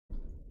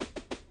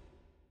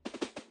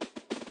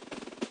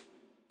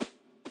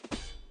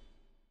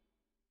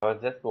I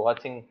was just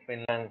watching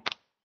Finland.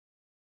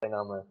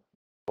 Man.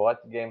 Watch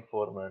game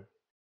 4, man.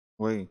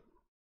 Why?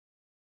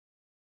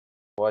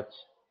 Watch.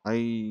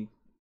 I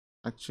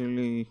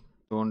actually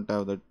don't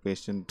have that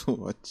patience to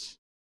watch.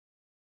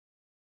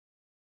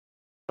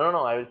 No,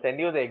 no, I will send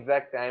you the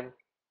exact time.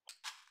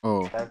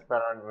 Oh,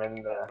 Transparent when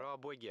the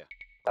Пробуйте.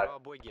 start.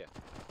 Пробуйте.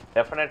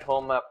 Definite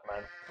home map,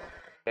 man.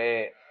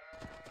 Hey,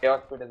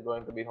 Chaos Speed is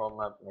going to be home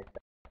map next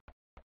time.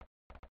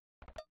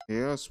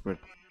 yes, but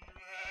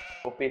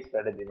OP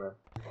strategy, man.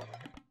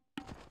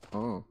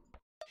 oh,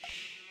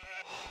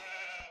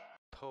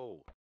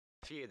 Ho.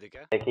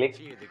 Fedika. Like click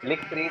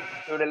Fedika. 3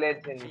 feudal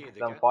age in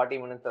some 40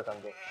 minutes or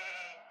something.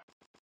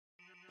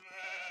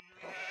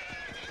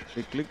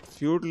 they clicked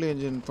feudal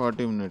age in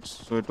 40 minutes,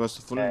 so it was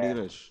a full Yeah.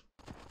 D-rush.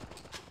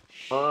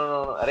 No, no,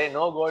 no. Array,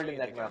 no gold in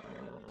that map.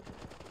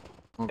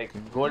 Like Okay,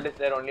 gold is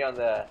there only on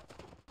the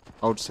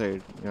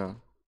outside, yeah.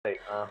 side.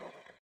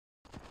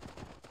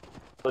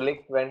 So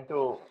Lix went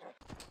to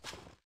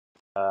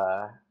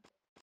uh,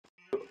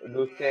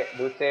 do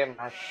say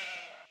match,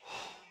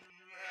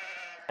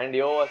 and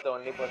Yo was the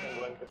only person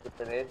going to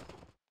feudal age.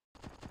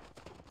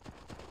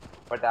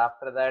 But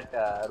after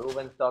that,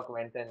 Ruben Stock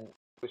went and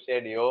pushed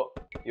Yo.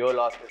 Yo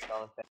lost his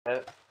town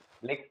center.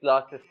 Lix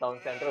lost his town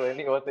center when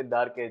he was in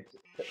Dark Age.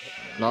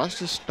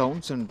 Last is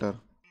town center.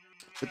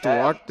 With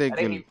Yeah, what they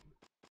Array,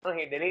 kill?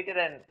 he deleted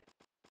and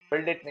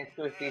built it next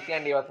to his TC,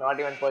 and he was not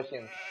even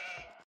pushing.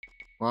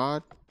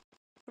 What?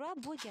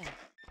 Пробуйте.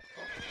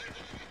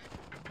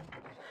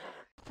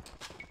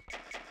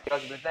 He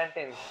was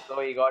Byzantine, so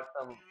he got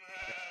some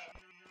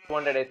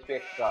 200 HP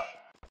extra.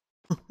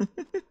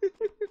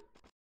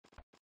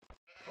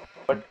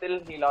 But still,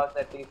 he lost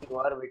that TC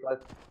war because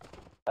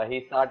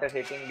he started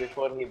hitting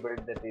before he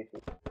built the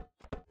TC.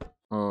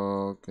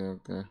 Oh, okay,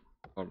 okay.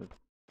 Got it.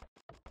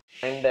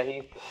 And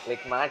he's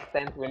like Max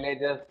sent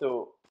villagers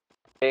to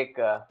take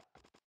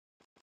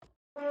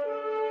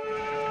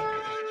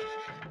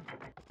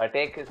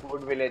take his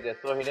wood villages,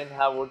 so he didn't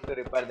have wood to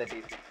repair the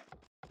TC.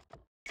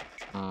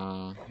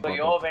 So Got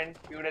Yo it. went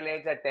feudal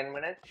age at 10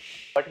 minutes,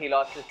 but he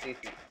lost his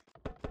TC.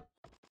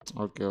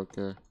 Okay,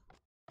 okay.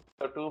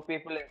 So two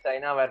people in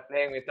China were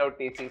playing without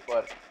TC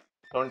for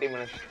 20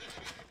 minutes.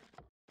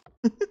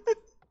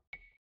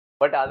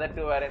 But other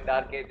two were in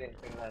Dark Age in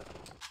Finland.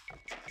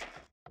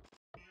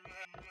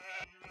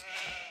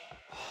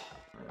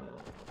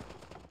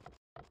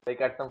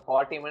 Like at some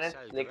 40 minutes,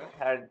 Lix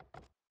had.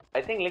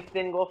 I think Lix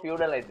didn't go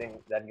feudal, I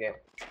think, that game.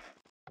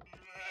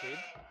 Kid.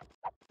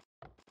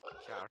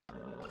 Kart.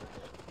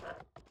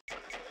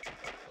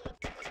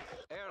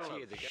 Erla.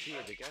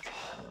 Fedika.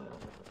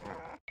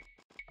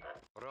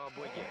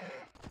 Пробуйте.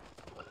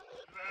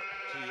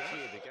 Kia.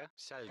 Fedika.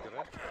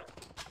 Selgre.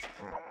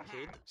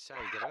 Kid.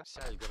 Selgre.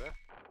 Selgre.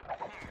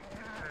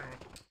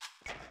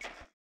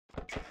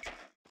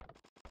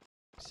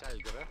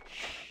 Selgre.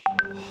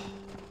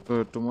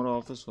 So tomorrow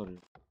office for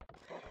you.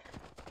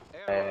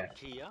 Erla.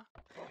 Kia.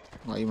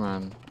 Why,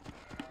 man?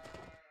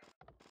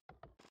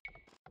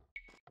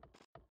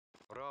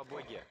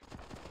 Пробуйте.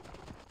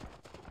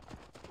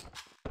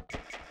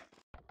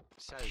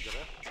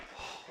 Selgre.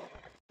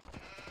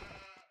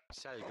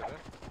 Selgre.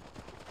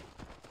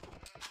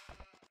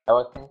 I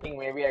was thinking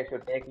maybe I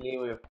should take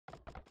leave if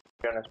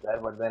Fiona is there,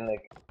 but then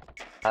like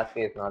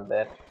Husky is not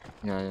there.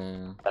 Yeah, yeah,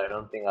 yeah. I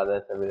don't think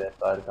others will be there,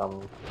 so I'll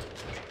come.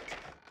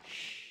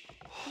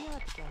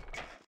 Фиотке.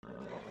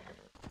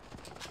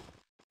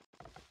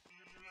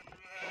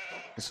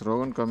 Is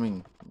Rogan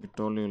coming? He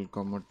told you he'll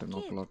come at 10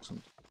 Kid. o'clock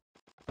something.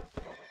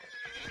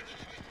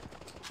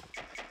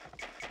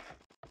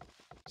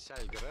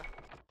 Selgre.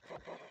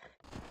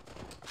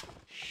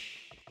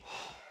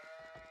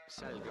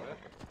 Selgre.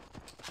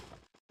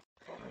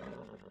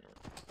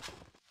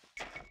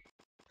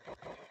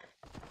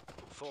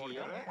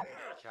 Folgre.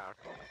 Kart.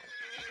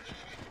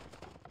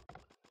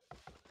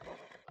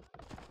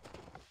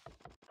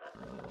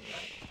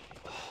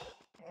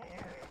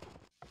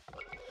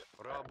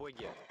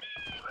 Пробуйте.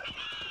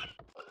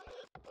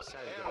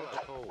 Selgre.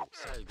 Ho.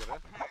 Selgre.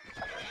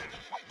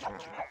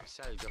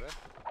 Selgre.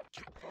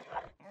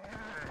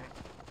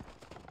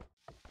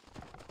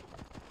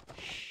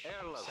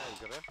 Erla.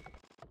 Selgre.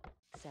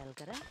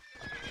 Selgere.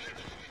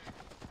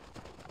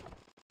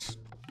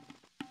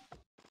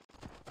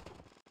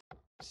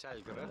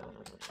 Selgre.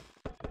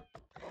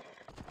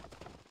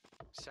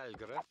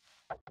 Selgre.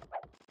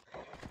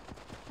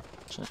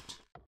 Chat.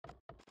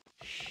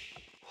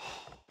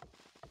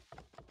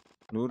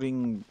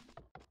 Luring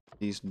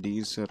these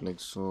D's are like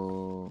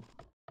so.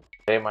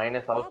 Hey, mine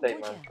is outside,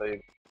 man. So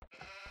you...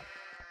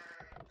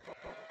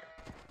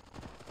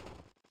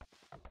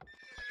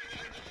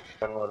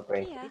 one more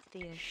point.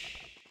 Фиотке.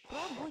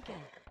 Пробуйте.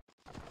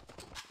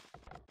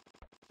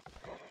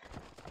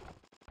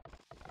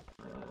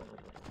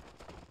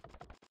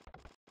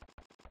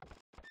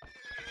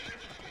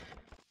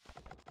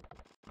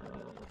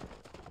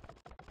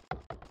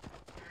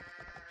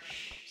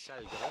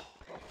 Selgre.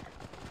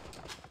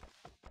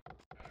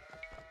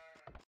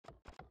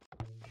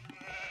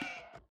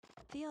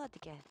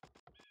 Фиотке.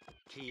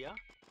 Kia.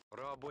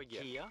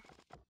 Пробуйте. Kia.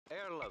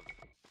 Erlov.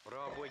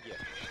 Пробуйте.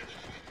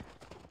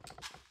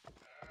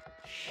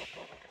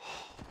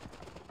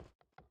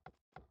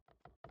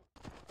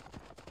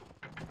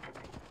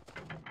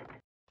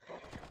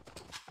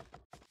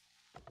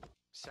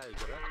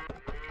 Сальгра.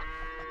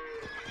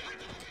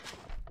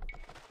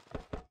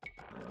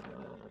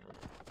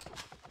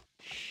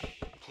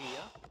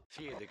 Kia.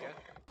 Fedika.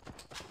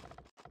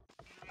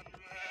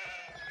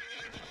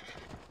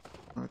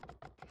 What?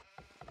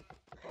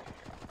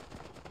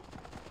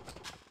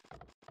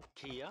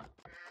 Kia.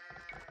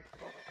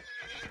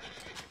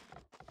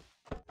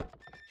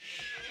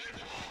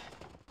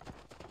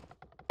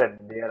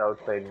 They are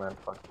outside, man.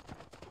 Fuck.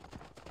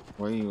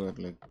 Why you are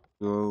like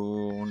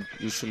you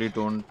usually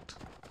don't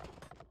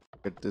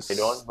get this? I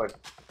don't, but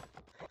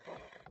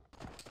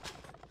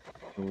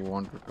You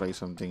want to try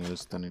something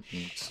else than it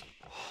needs.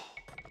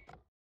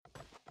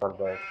 not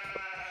bad.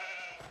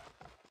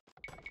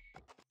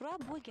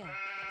 Пробуйте.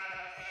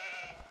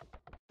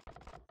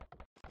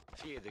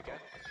 Fedika.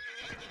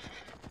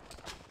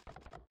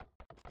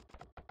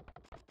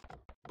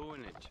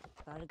 Bunich.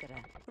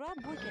 Сальгра.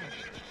 Пробуйте.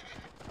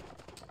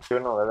 You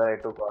know whether I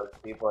took all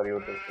sleep or you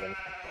took sleep.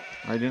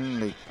 I didn't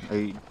like.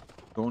 I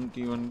don't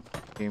even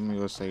came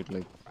your side.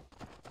 Like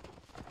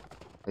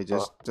I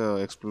just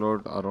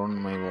explored around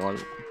my wall.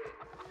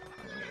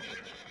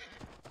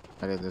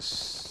 Arey,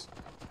 this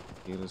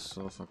here is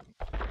so fucking.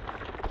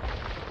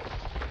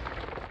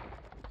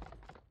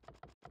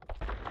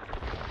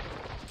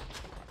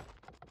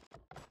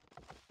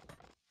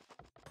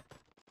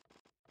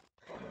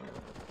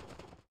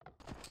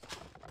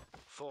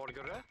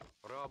 Forgare.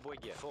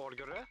 Rabuge.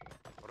 Forgare.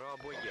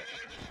 Rabuge.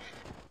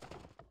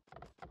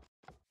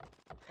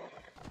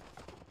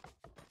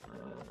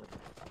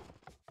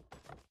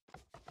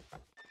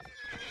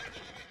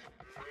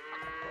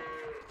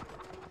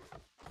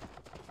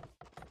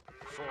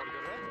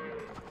 Forgare.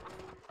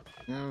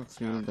 I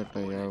feel that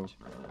I have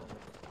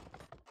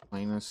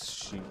minus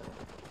sheep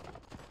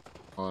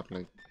or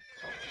like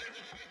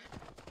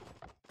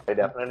I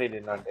definitely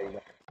did not take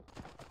that.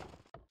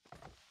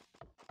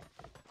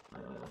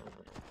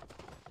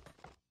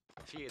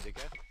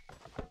 Fedika.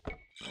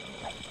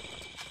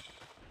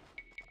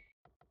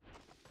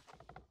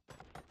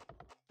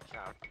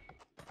 Kart.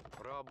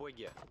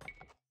 Rabuge.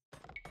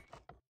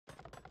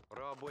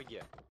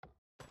 Rabuge.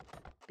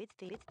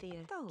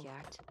 Bitte.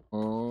 Kaart.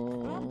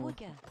 oh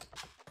Пробуйте.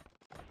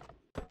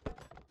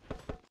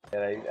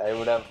 Yeah, I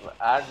would have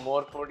add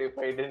more food if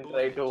I didn't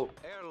try to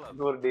Erlab.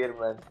 lure deer,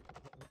 man.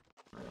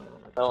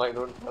 Now I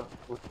don't have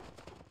food.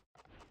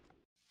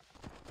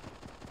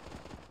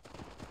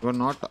 you're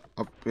not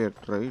up yet,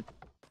 right?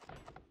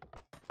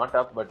 Not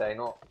up, but I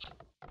know.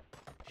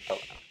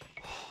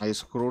 I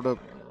screwed up.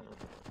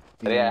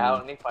 Sorry, I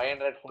have only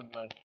 500 food,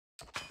 man.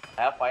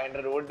 I have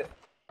 500 wood,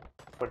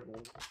 but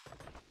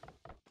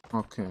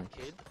Okay.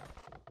 Kid.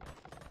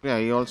 Yeah,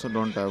 I also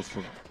don't have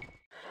food.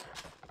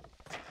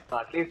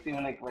 at least you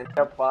like went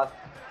up fast.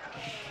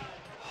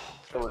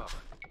 So Trevor.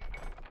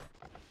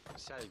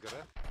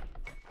 Salgare.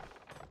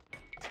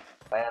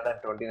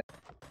 520.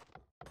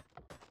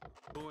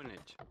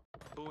 Bunich.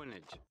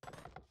 Bunich.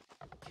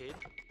 Kid.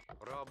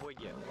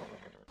 Rabuge.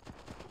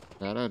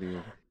 Where are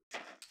you?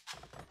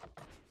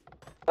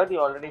 But you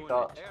already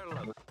saw. Bunich.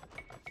 Erlab.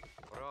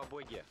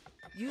 Rabuge.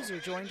 User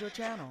joined your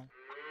channel.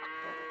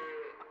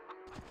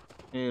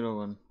 Hey,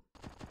 Rowan.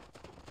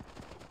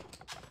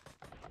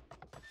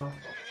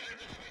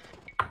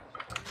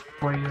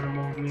 Why you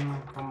remove me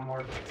from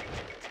mod?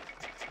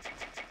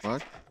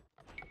 What?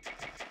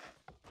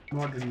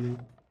 Modded me.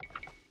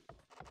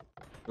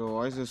 Your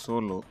voice is so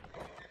low.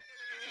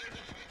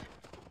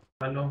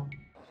 Hello?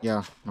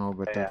 Yeah, now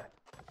better.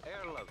 Yeah.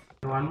 Erlab.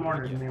 You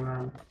unmodded me,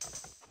 man.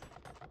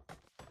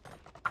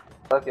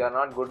 Because you are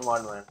not good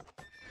mod, man.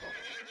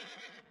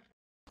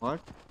 What?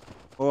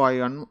 Oh,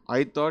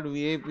 I thought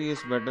VIP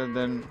is better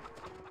than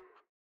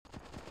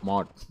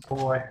mod.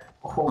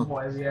 Oh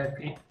boy,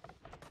 VIP.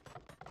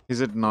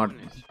 Is it not?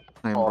 Bunich.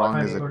 I'm Oh, wrong,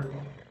 Very is it? good.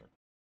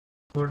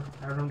 Good.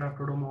 I don't have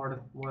to do mod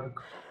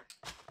work.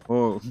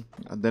 Oh,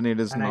 then it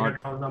is And I not.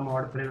 get all the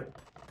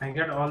I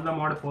get all the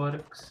mod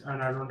perks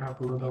and I don't have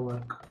to do the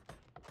work.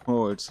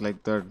 Oh, it's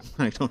like that.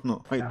 I don't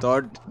know. I Yeah.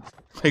 thought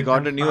I You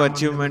got can a new spam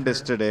achievement unlimited.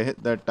 yesterday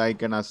that I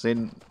can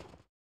assign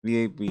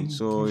VIP.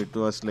 So it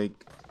was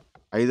like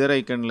either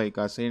I can like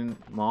assign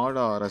mod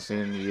or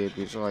assign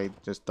VIP. So I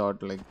just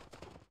thought like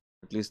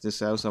at least this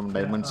have some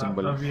diamond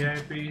symbol. A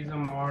VIP is a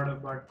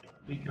mod, but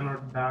we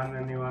cannot ban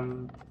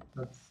anyone.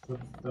 That's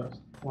the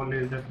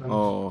only difference.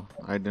 Oh,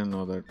 I didn't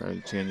know that.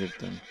 I'll change it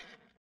then.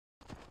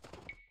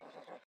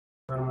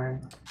 Never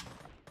mind.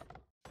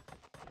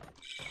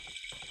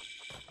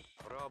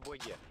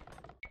 Rabuge.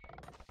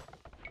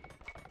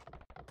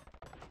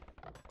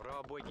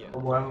 Rabuge. Oh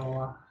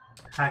boy,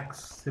 hacks,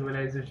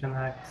 civilization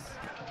hacks.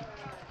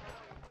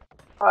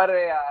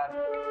 अरे यार.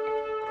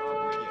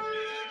 Rabuge.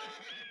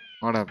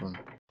 What happened?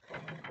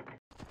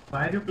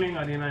 Why are you playing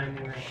arena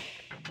anyway?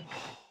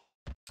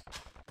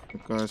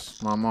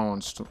 Because Mama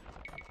wants to.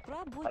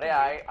 अरे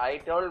Пробуйте. I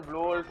told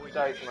Blue Wolf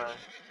strike, man.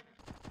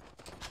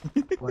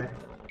 Why?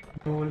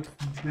 Wolf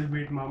will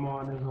beat Mama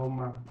on his home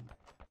map.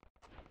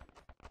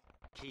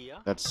 Kia.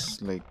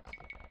 That's like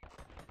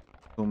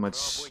too much.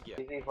 Rabogia.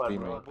 Easy for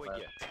Premium. Wolf, man.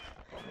 Rabogia.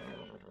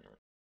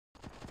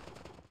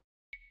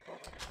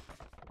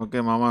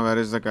 Okay, Mama, where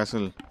is the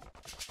castle?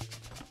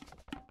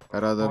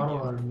 Where are the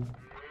Forward.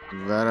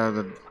 where are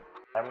the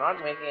I'm not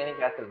making any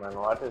castle, man.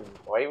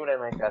 Why would I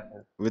make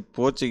castle? with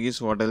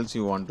Portuguese? What else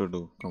you want to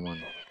do? Come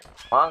on.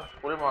 Monk,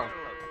 full monk.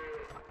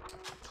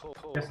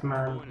 Yes,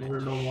 man. We will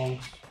do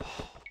monks.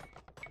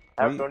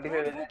 I have Why?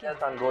 25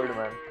 villagers on gold,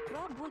 man.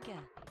 Rabogia.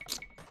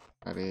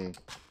 Arey.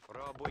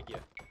 Rabogia.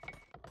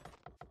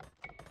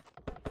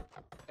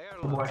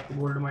 What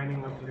gold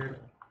mining upgrade?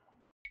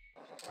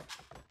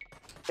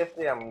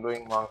 Seriously, I'm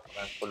doing monk,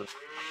 man. Full.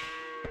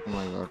 Oh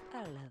my god.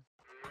 Arlev.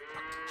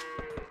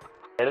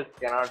 Health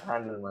cannot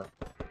handle, man.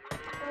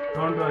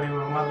 Don't worry,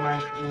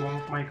 Mama's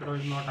monk micro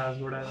is not as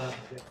good as ours.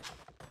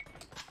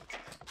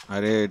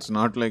 Arey, it's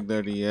not like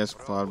that. He has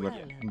far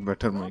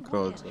better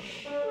micro Rabogia. also.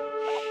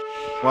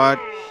 What?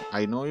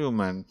 I know you,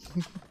 man.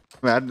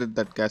 Where did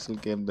that castle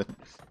came then?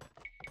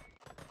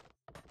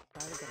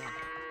 Bargara.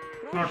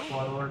 Not Rabogia.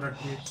 forward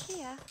at least.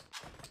 Kia.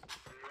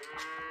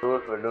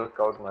 Wolf will do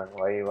scout, man.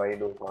 Why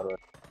do forward?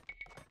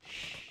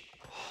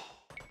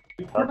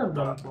 You could have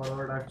done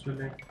forward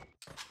actually.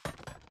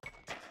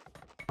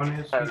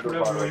 Honestly, I'll you do could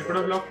have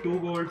forward. blocked 2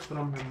 golds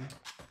from him.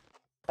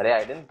 Arey,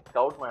 I didn't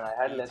scout, man. I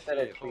had lesser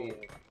HP.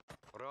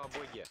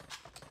 Rabogia.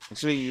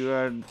 Actually, you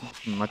had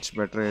much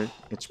better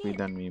HP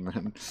than me,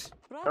 man.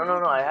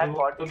 No. I had It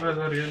 42. was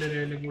a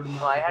really good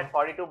No, I had map.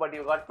 42, but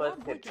you got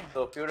first hit.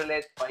 So feudal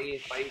age 5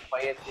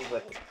 HP per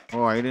hit.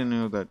 Oh, I didn't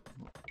know that.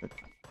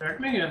 Let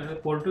me guess, the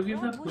Portuguese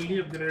have fully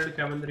upgraded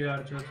cavalry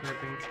archers, I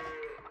think.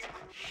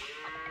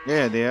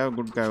 Yeah, they have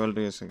good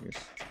cavalry, I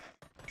guess.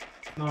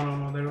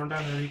 No, they don't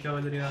have heavy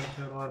cavalry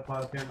archer or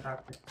Parthian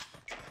tactics.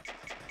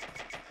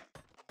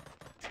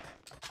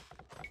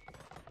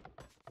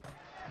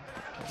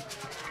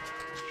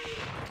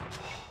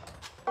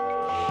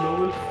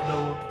 Wolf,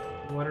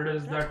 the word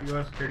is that you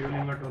are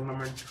scheduling a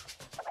tournament.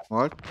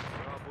 What?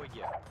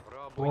 Rabogia.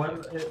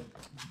 Word,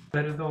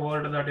 there is a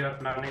word that you are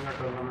planning a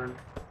tournament.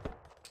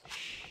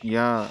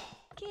 Yeah,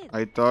 Kid.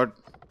 I thought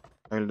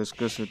I'll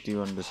discuss with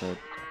you on the side.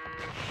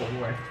 Oh,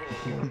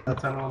 wait.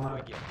 That's an honor.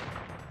 Rabogia.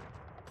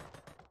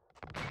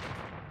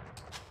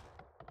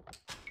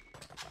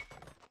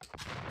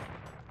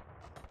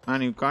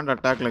 Man, you can't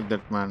attack like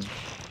that, man.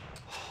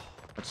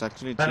 That's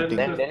actually That is cheating.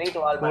 Then delete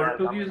all, man. I'll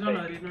come Portuguese on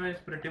inside. arena is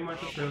pretty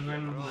much a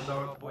prison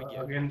without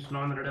against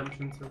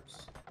non-redemption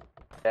sets.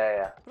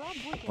 Yeah.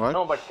 Rabogia. What?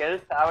 No, but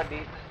Celts have a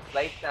decent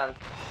slight chance.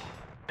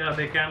 Yeah,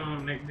 they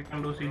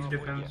can do siege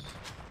defense.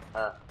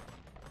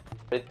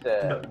 Which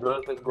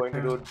Wolf is going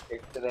to do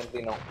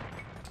excellently now.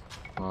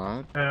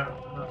 What?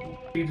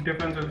 Siege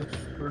defense is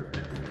good.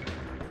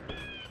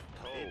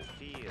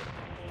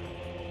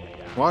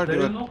 What? There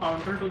You is are... no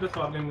counter to this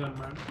organ gun,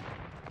 man.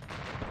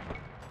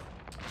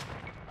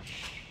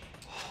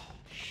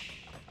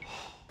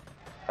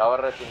 Tower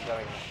rush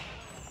incoming.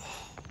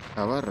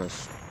 Tower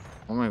rush.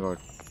 Oh my god.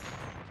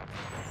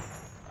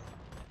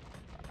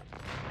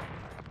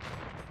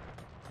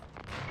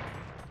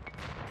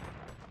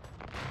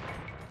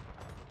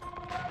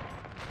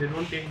 They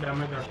don't take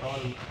damage at all.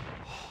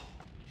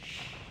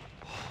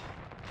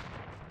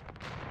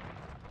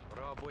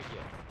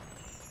 Rabogia.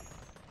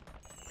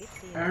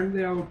 And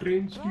they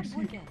outrange DC.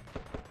 Rabogia.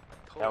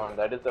 Yeah, man,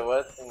 that is the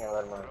worst thing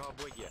ever, man.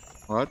 Rabogia.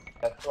 What?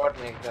 That's what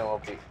makes them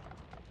OP.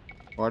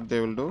 What they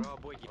will do?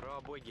 Rabogia.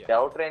 Rabogia. They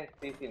outrange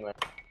CC, man.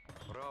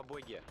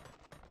 Rabogia.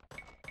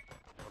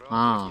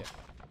 Ah.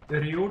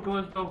 Ryut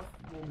was the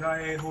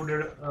guy who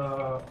did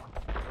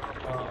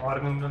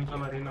organ guns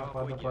on arena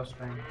for the first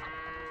time.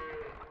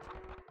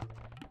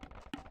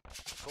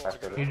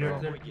 He did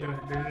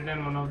it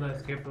in one of the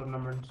escape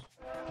tournaments.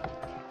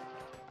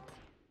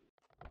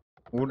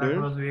 Who That did?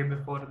 was way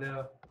before they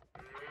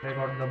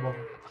got the buff.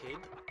 Kid.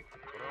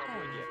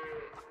 Rabogia.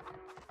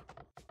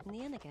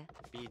 Nieneke.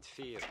 Beat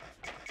fear.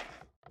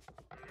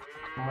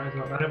 Oh my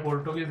god, Arre,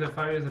 Portuguese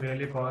FI is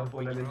really powerful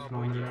against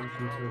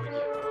non-redemption sets.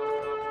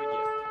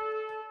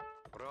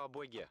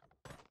 Rabogia.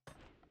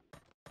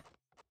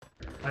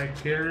 I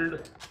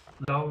killed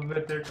Love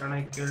with it and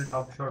I killed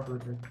Top Shot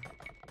with it.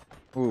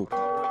 Who?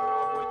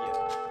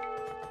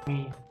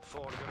 Me.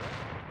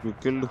 You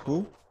killed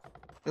who?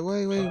 Hey,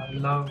 why?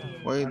 Love.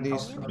 Why and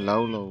these Top Shot.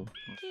 love?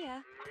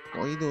 Kia.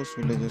 Why those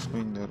villagers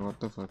going there? What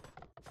the fuck?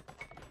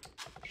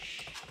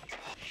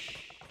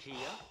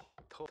 Kia.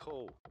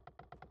 Ho.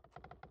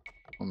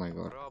 Oh my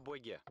god.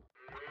 Rabogia.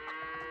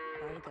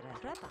 Bargara.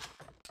 Rapa.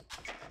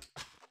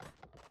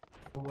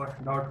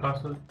 What? Doubt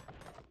Castle?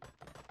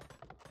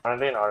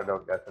 Currently not a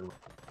dog castle.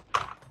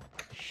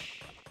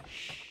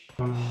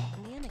 No.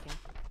 Nieneke.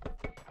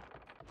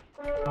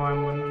 No,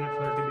 I'm 1 minute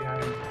 30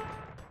 behind.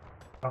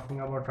 Talking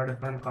about a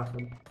different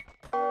castle.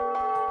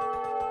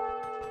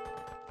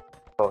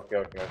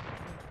 Okay.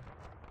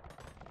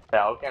 Yeah,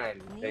 how can I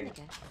take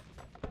Nieneke.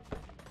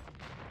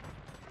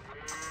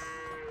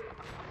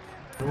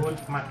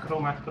 Rules,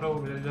 macro,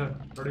 villager,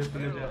 produce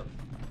villager.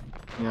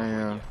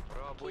 Yeah.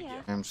 Rabogia.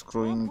 I'm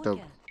screwing it up.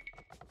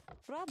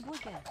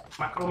 Rabuga.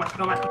 Macro,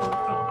 macro, macro,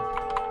 macro.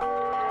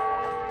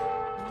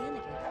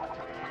 Nienike.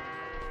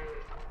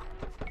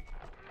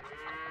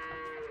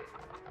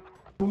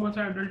 Too much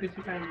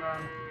adultism time,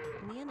 man.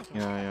 Nienike.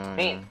 Yeah.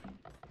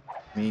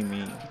 Me.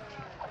 Me.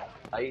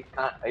 I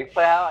can't. If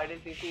I have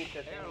identity, it's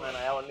a thing, man. I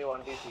have only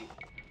one TC.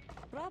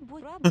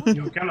 Rabuga.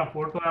 You can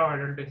afford to have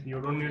adultism. You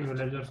don't need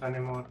villagers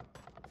anymore.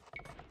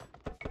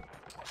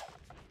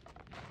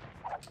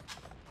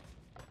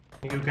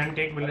 You can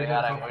take villagers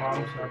I'm of going farms,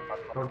 to use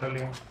it.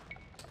 totally.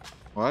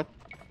 What?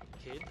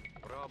 Kid.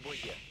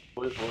 Raboye.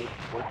 Full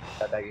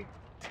attacking.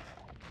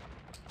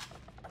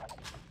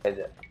 Hedge.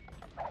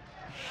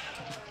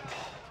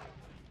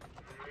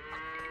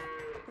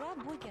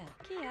 Rabuga.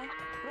 Kia.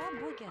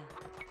 Rabuga.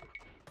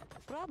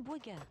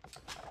 Rabuga.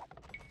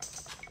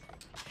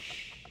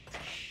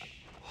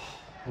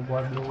 Oh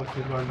boy, Blue Wolf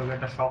is going to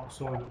get a shock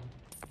soon.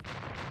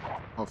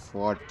 Of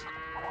what?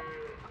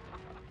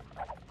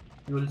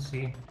 You will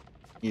see.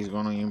 He's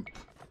gonna imp.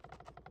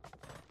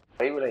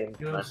 Why would I imp,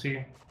 You will man? see.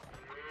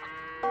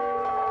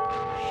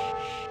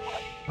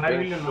 Why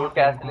will you Blue not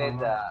castle is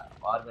imp, Mama?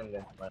 Organ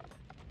Lens, man.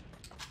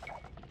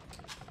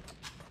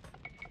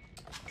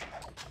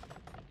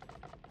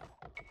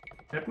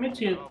 Let me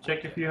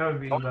check if you have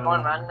wheel Come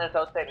on, balance. Magnus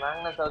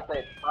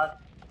outside, fast.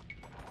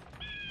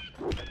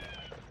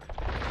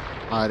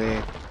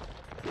 Arey.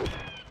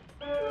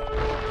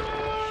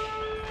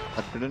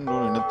 That didn't do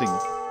anything.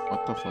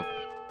 What the fuck?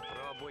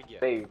 Raboye.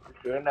 Hey, you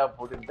shouldn't have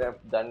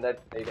done that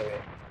straight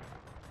away.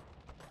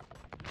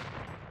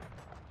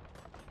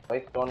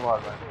 Why Stonewall,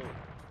 man?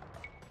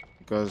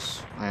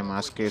 Because I am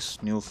Aske's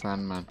new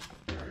fan, man.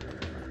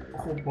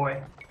 Oh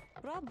boy.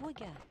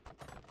 Rabuga.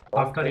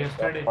 After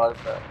yesterday.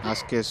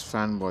 Aske's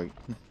fanboy.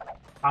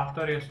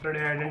 After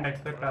yesterday, I didn't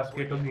expect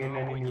Aske to gain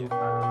any new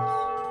fans.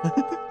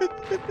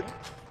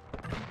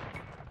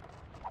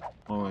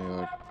 Oh my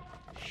god.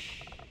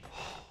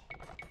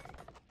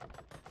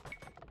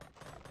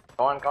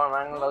 Come on,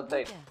 Magnus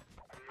outside.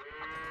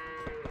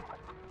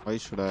 Why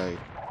should I?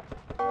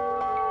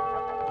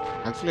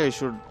 Actually, I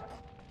should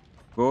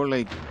go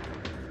like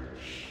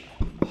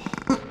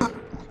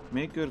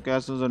make your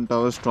castles and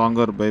towers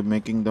stronger by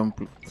making them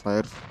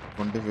fire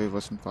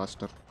 25%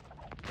 faster.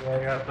 Yeah,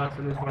 your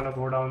castle is gonna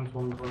go down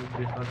soon. Don't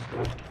research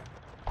that.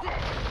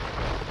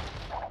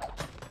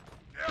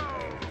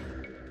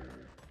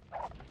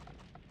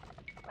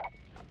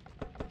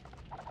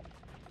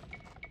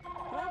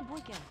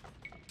 Rabuga.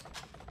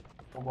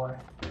 Oh boy.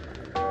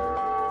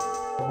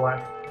 Oh boy.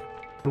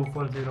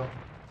 2-4-0.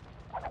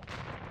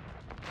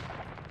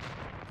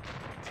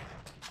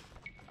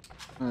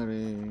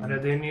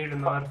 Arey. They need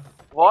nerf.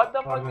 What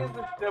the fuck is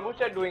this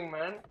Trebuchet doing,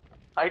 man?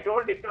 I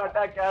told it to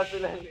attack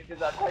castle and it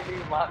is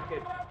attacking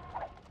market.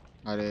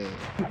 Arey.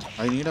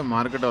 I need a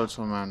market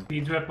also, man.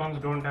 Siege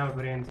weapons don't have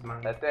brains,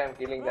 man. That's why I'm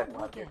killing that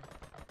market.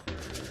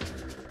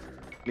 Rabuga.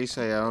 At least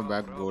I have a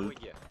back gold.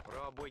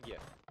 Raboye.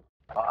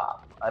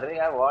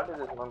 What is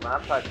this, man?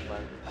 Map hacks,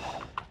 man.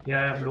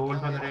 Yeah, Blue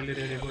Wolf has a really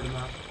good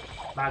map.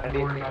 Back And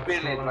gold, it's map,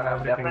 speed lane, stone, man. I'm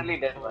everything. definitely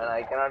dead, man.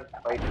 I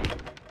cannot fight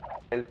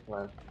else,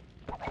 man.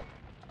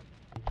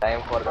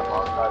 Time for the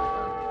mouse card,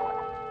 man.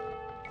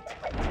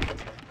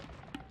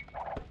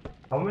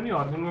 How many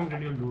organ wounds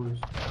did you lose?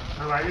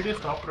 And why did you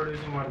stop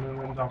producing organ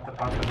wounds after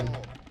castle?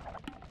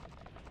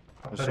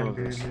 After So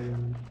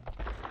Imperial.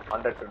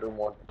 Wanted to do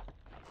more.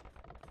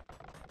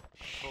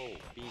 Oh,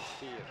 be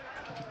fear.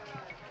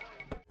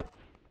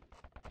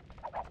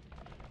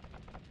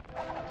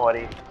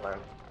 Sorry, man.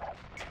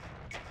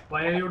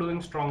 Why are you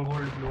doing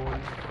stronghold, Blue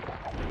Wolf?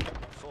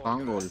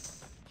 Stronghold.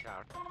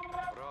 Cart.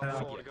 Yeah.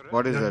 Raboye.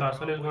 What is Your that?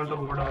 castle is going to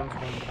go down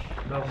soon.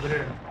 The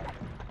upgrade.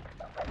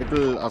 It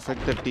will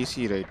affect the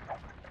TC, right?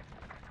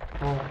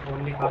 Oh,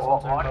 only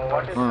castles and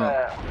What is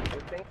towers.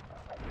 this thing?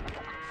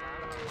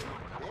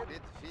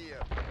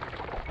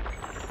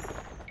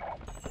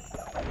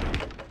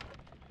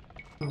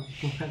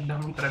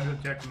 Dumb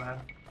Trebuchet, man.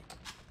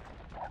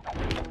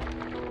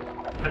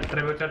 That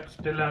Trebuchet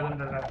still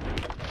hasn't arrived.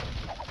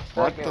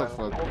 What Okay, the man.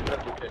 fuck? Move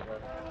Trebuchet,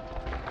 man.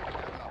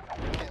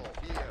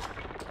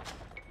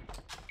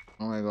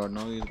 Oh my god,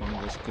 now he's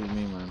gonna just kill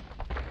me, man.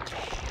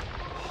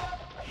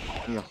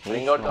 Yeah,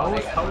 Bring out hope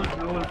so. House,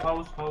 Blue Wolf,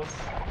 house.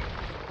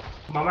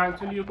 Mama,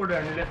 actually, you could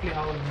endlessly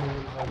house Blue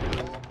Wolf.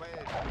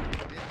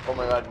 Oh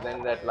my god,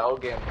 then that love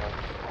game, man.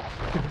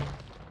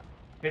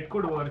 It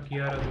could work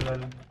here as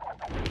well.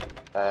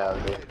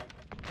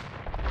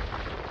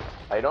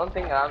 I don't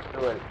think arms do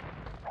well.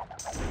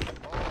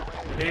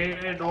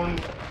 They don't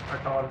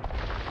at all.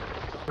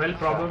 Well,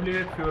 probably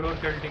with Furor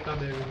Celtica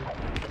they will.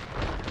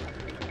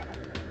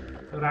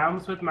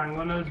 Rams with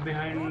mangonels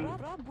behind,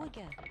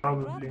 Rabuga.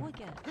 probably.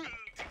 Rabuga.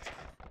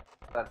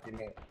 Start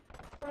killing.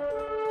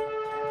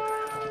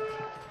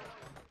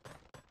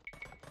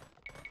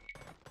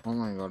 Oh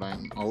my god,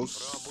 I'm out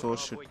so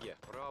shit. Raboye.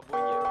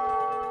 Raboye.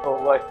 Oh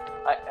boy,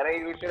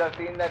 you should have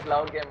seen that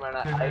love game, man.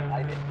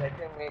 I just let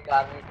him make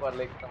army for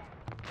like some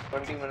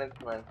 20 minutes,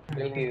 man.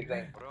 Till he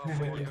resigned.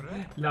 Raboye.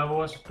 Love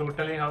was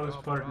totally housed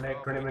for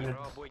like 20 minutes.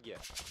 Raboye.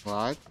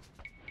 What?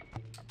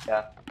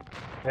 Yeah.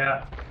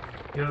 Yeah.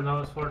 He was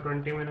ours for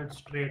 20 minutes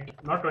straight.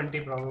 Not 20,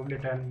 probably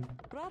 10,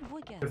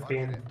 Пробуйте.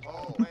 15.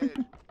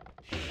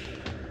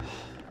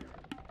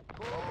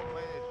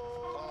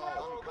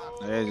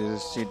 Hey,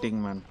 this is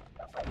cheating, man.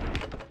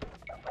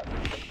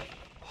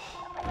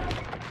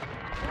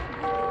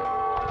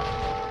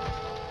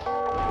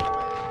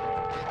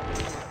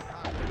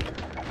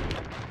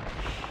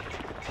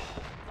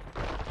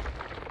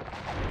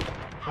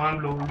 Come on,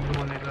 blue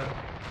nigger.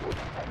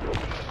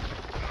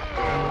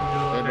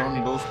 They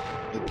don't do,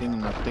 I think,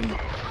 nothing.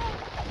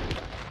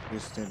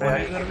 This thing. Yeah,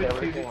 Nigger hit with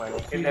everything, man.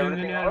 Hit Siege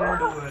everything. Engineer will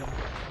do well.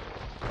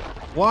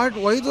 What?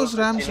 Why those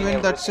Rams killing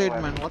went that everything,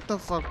 side, man. man? What the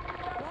fuck?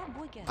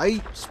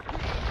 Пробуйте.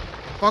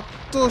 Fuck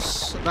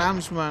those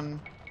Rams, man.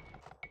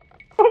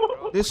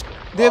 This Oh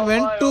they my,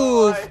 went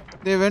oh to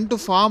they went to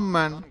farm,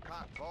 man.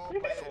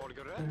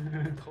 Форгера.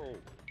 Тол.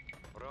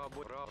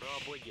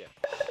 Рабоге.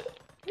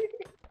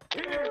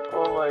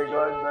 Oh my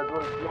god, that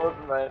was close,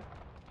 man.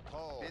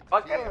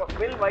 Fucking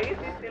Will, why is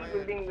he still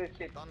building this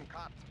shit?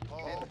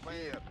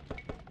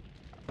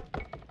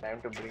 Time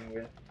to bring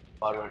Will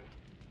forward.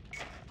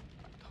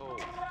 Тол.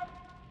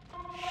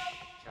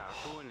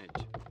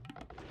 Cartoonage.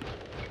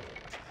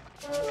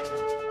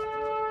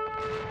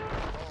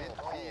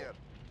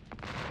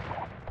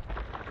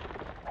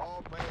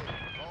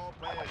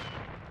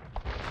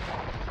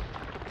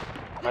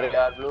 Are they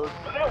are blue?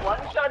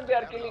 One shot they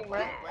are killing,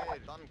 man.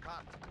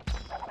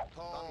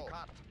 Oh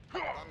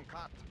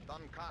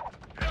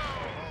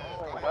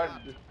my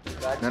god.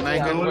 Then I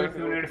can- Roll going if to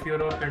you need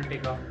Furor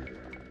Celtica.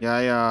 Yeah,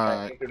 I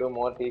yeah. need to do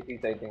more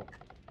TCs, I think.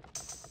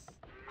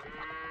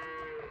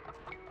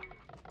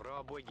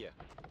 Рабоге.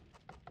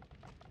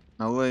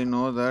 Now I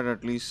know that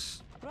at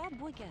least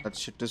Пробуйте. that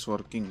shit is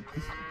working.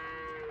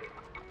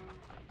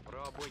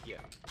 Рабоге.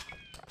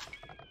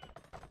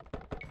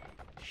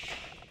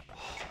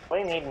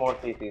 I need more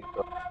TCs,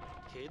 though.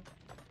 Kid.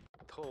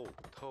 Tol.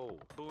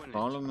 Boonage.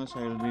 Problem is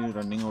I will be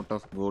running out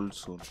of gold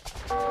soon.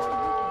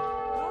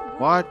 Пробуйте.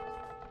 What?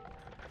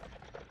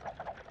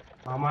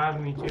 Mama has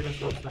niche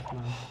resources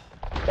now.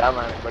 Yeah,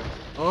 man, but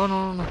Oh no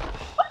no no.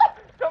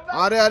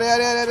 Are.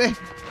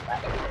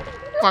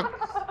 Fuck.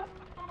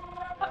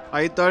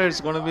 I thought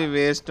it's gonna be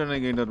waste and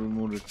again I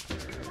removed it.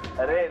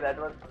 Array, that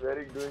was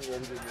very doing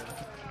anything.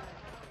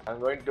 I'm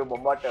going to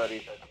Bombata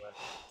research, man.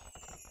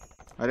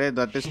 Arey,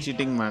 that is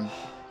cheating, man.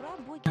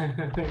 Пробуйте.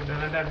 It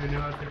doesn't have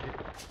university.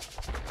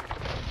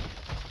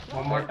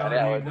 Mama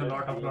Tower needs a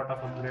lot of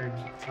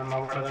upgrades. And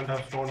Mama doesn't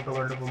have stone to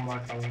build a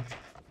Mama Tower.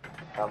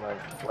 Come on,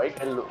 white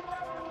hello.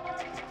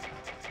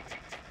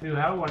 You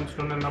have one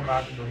stone in the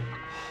back though.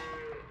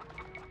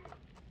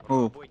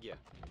 Oh, Рабоге.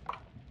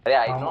 Array,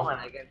 I know, man,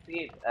 I can see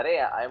it. Array,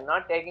 I'm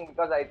not taking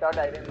because I thought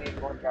I didn't need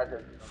more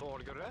castles.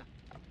 Форгера.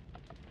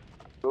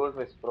 Rules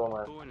with pro,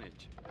 man.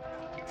 Boonage.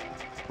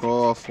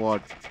 pro of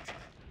what?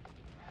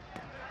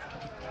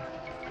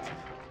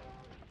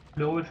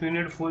 Blue, if you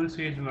need full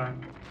siege,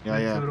 man. Yeah,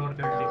 yeah. Furor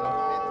Celtica.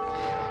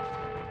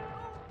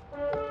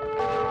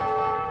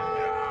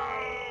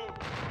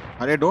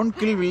 Arey, don't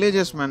kill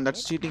villages, man.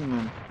 That's cheating,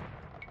 man.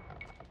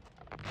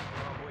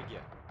 Рабоге.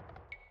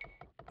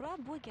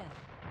 Пробуйте.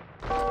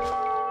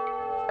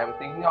 I'm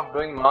thinking of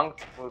doing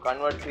monks who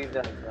convert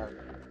seasons, man.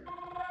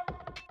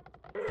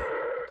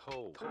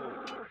 Tol.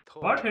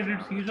 What? He did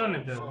siege on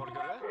it then.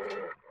 Форгера.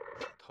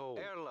 Tol.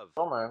 Airlove.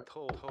 No, man.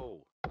 Tol.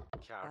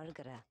 Car.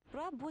 Аргара.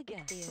 Пробуйте.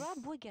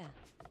 Пробуйте.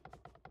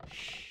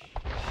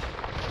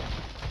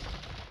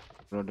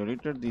 Bro,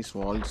 deleted these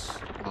walls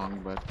long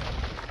back.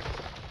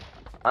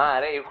 Ah,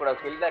 Array, you could have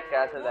killed that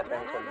castle that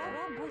time, man.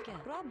 Пробуйте.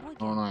 Пробуйте.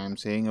 No, no, I'm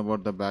saying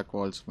about the back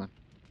walls, man.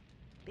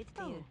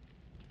 Bitti.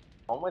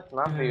 How much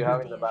map do you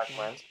have in the back,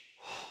 man?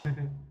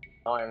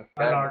 No, I'm A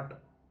scared. lot.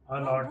 A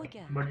lot.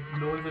 But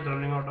Blue is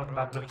running out of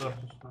back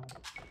resources now.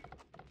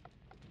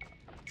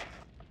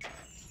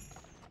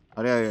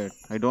 Arey,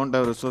 I don't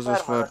have resources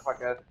Where, for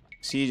motherfuckers?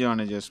 siege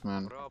onages,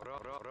 man.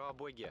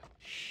 Рабоге.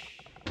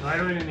 Why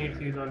do you need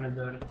siege on it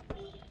there?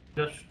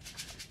 Just.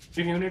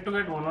 You need to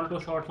get 1 or 2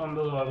 shots on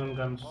those organ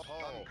guns.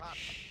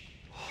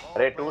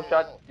 Array, 2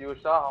 shots. You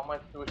saw how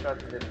much 2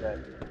 shots did that.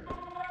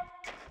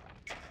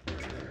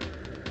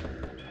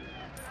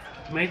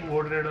 Make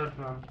Wood Raiders,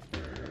 man.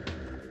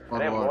 Or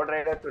Array, what? Mod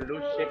Raiders will do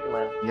shit,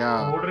 man.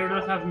 Yeah. Wood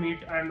Raiders have meat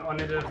and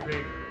onagers.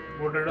 Like,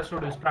 Wood Raiders to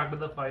distract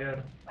the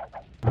fire.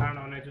 And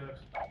onagers.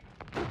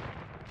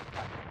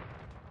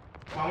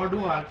 Mama, do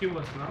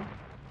Archibus now.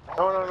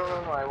 No,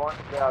 I want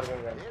to play organ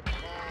gun.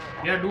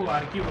 Yeah, do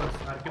Archibus.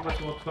 Archibus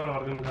works for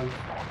organ guns.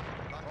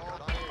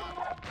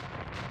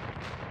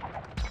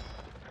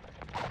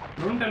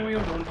 Don't tell me you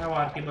don't have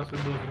Archibus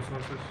with those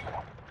resources.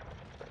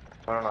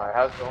 No, I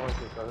have so much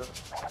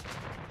resources.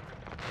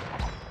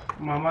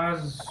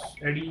 Mama's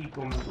Eddie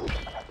Eco.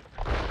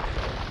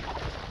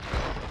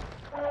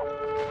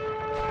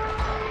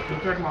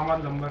 Look at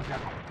Mama's lumber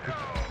camp.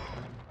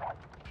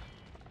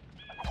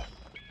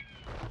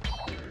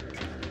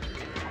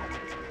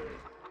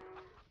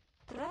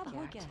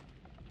 Пробуйте.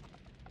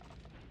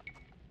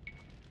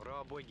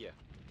 Рабоге.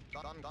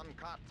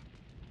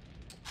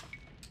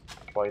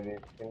 Boy, these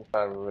things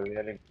are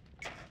really.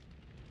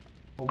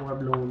 Oh boy,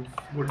 blows.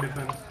 Good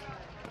defense.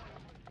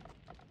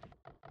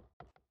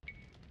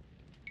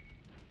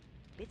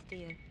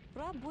 Bitfear.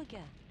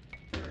 Rabuga.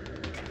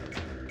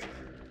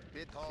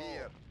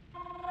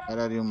 Where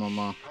are you,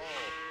 Mama?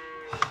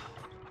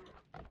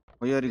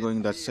 Why are you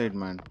going that side,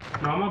 man?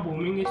 Mama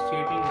booming is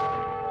cheating.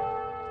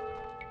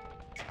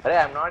 Hey,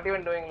 I'm not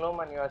even doing low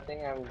man. You are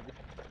saying I'm.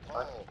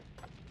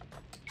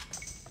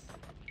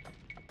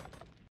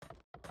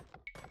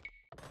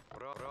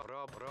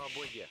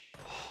 Рабоге.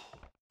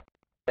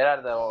 Where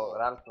are the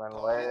ramps, man?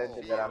 Where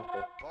did the ramps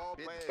go?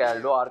 Okay,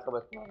 I'll do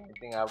arquebus, man. I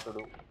think I have to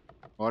do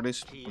What is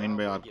mean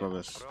by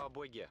arquebus?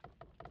 Рабоге.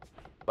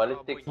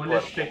 ballistic for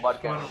Ballistic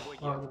bombard for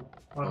cannon.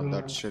 Oh,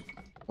 that shit.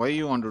 Why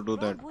you want to do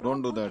that?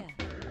 Don't do that.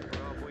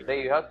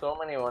 Hey, you have so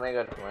many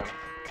onegars, man.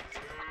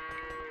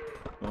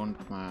 Don't,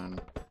 man.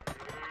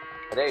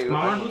 Hey, you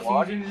Mama have do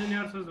what? siege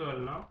engineers as well,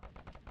 no?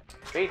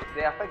 Wait,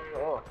 they affect.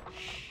 Oh,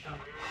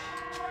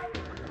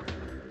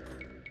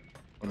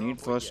 I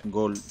need first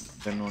gold.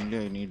 Then only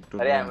I need to.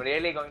 hey, I'm learn.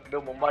 really going to do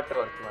bombard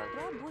towers, man.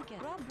 Rabuga.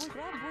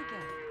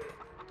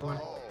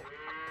 Rabuga.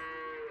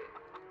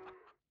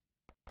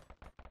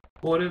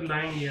 Four is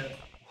lying here.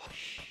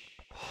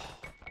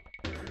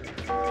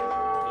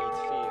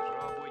 Bitfear.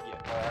 Рабоге.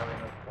 I have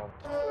enough stone.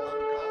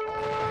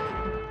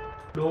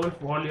 Dolph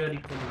wall here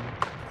economy.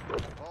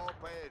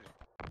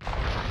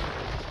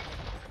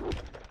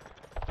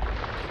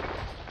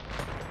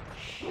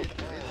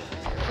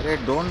 Hey,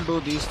 don't do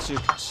these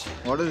cheats.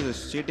 What is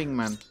this? Cheating,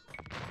 man.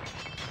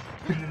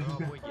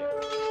 Рабоге.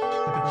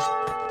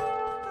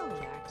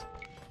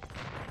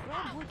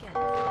 Rabuga.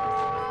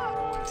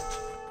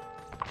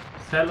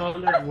 Sell all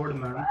that wood,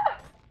 man.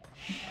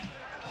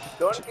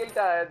 Don't kill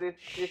these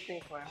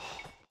things, man.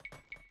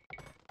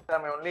 These are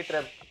my only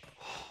traps.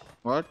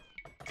 What?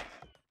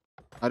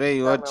 Arey,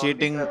 you are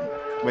cheating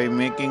by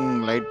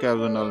making light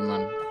cabs and all,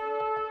 man.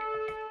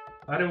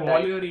 Are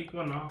wall here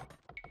eco, no?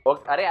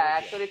 Okay, I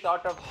actually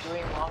thought of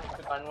doing monks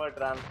to convert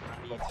ramps.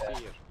 But,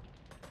 Bitfear.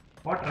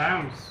 What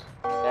rams?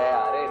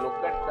 yeah,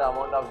 look at the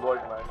amount of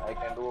gold, man. I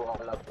can do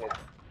all of this.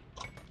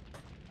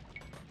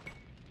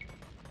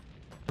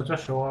 Such a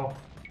show off.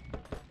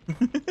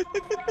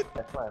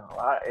 Yes, man.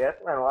 Yes,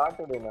 man. What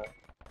to do now?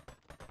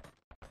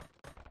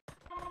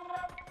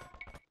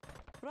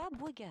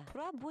 Rabuga.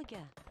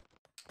 Rabuga.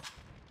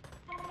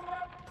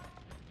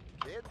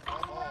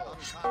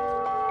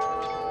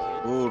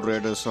 Oh,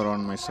 raiders are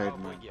on my side,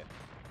 man. Рабоге.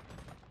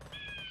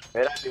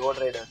 Where are the wood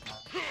raiders, man?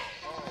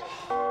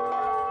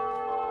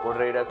 Wood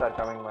raiders are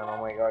coming, man. Oh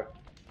my god.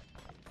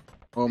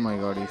 Oh my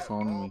god, he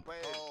found me.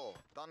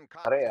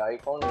 I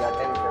found that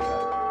man.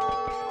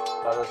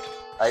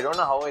 I don't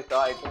know how I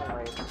saw. I think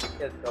my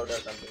PS scout or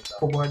something.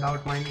 Oh boy,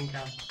 out mining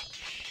camp.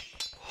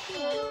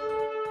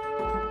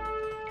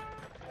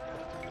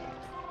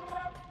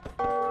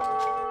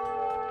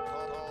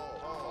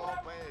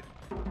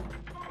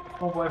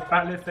 Oh boy,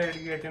 palace side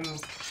gate in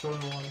stone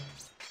wall.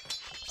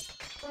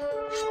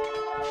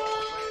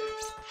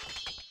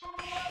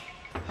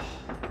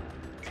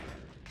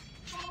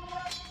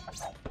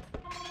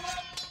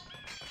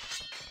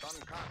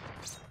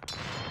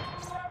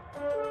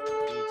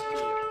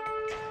 Bitfear.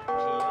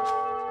 Heal.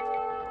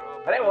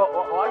 Hey,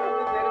 what is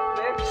this? There is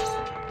place?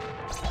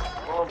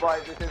 Oh boy,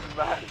 this is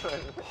bad,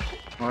 man.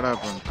 What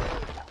happened?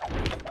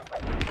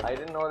 I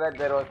didn't know that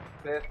there was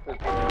place to.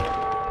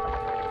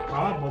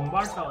 Mama,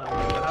 bombard tower.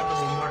 Where are the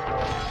bombard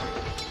tower?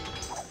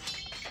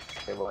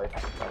 Okay, boy.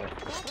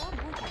 Rabuga.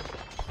 Rabuga.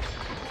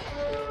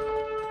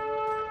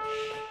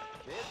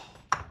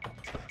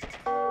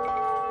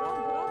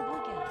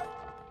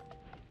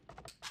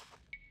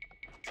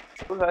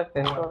 Who has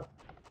sensor?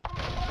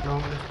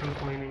 Long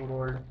distance mining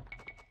gold.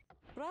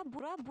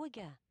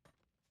 Rabuga.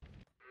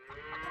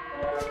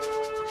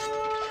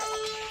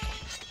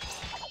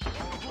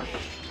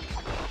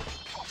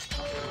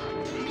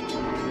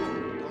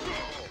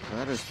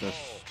 Where is the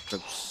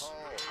strips?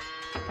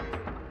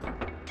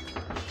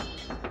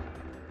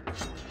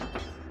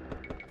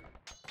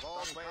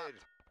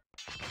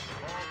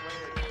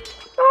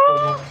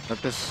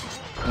 That is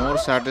more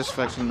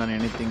satisfaction than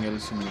anything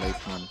else in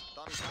life, man.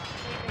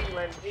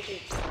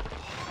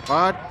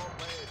 What?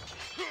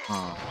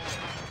 Ah,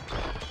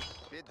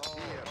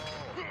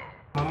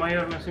 Mama,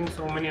 you're missing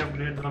so many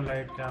upgrades on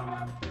light cam,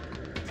 man.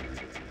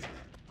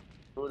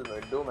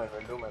 Do man.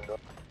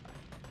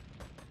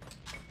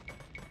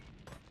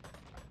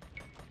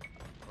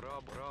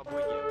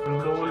 Рабоге.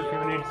 And blow wolf,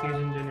 you need siege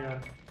engineer.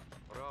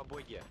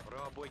 Рабоге.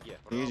 Рабоге.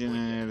 siege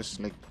engineer is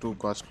like too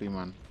costly,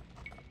 man.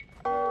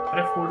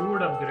 Are food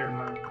would upgrade,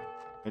 man.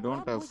 I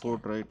don't have food,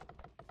 right?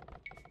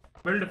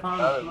 Build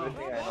farms, That's no?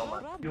 everything I know,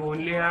 man. You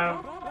only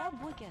have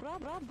Rabuga.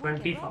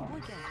 20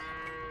 farms.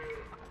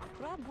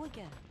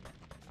 Rabuga.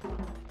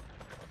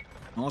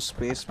 No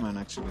space, man,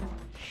 actually.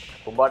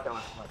 Bombard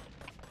towers, man.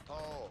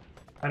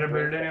 Are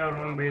building your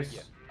own base?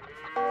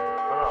 No,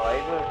 why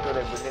should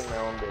I build in my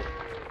own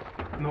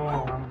base? No,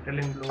 I'm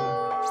telling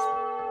blow.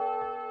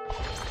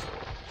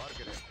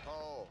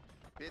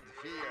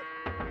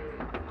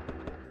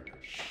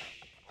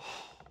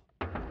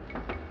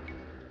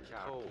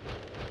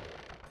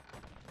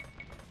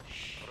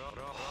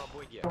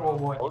 Пробуйте. Oh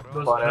boy, Out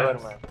those forever,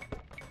 threats. man.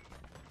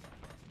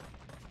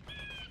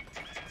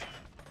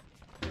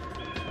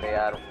 They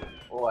are.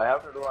 Oh, I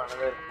have to do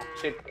another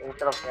shit.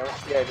 Instead of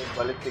chemistry, I did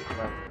ballistics,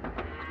 man.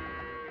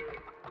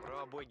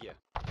 Пробуйте.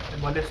 The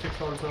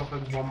ballistics also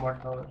affects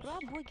bombard towers.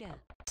 Пробуйте.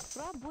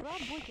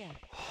 Пробуйте.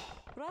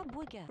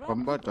 Пробуйте.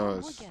 Combat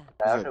towers. Пробуйте.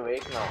 I Is have it? to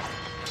wait now.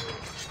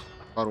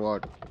 Or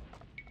what?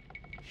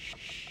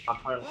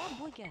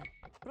 Пробуйте.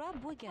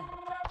 Пробуйте.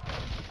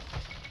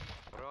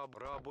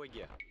 Пробуйте.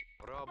 Пробуйте.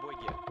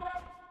 Пробуйте.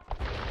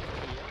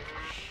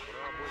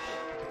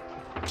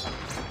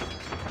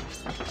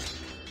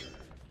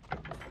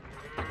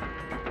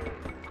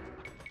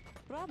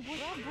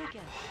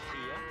 Пробуйте.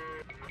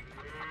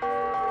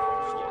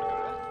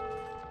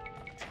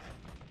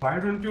 Why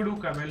don't you do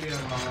Cavalier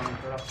now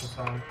instead of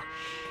Hussar?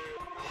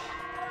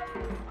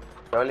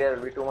 Earlier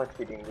will be too much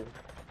cheating. This is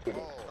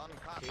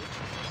cheating.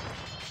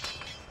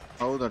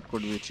 How that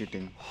could be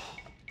cheating?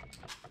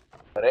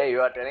 Ray,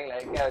 you are telling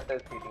like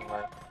characters cheating,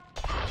 man.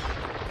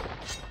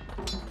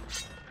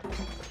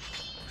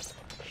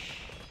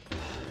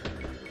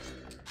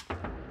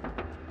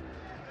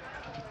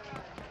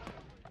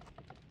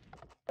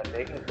 You're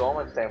taking so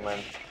much time, man.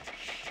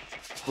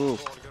 Ooh.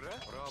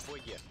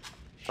 Пробуйте.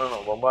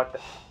 No, bombard.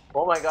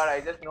 Oh my god, I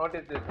just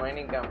noticed this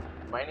mining camp.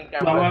 Mining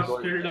camp Lava has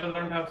gold. still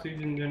doesn't have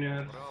siege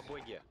engineers.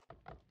 Пробуйте.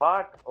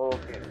 What? Oh,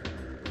 okay.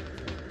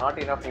 Not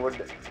enough wood.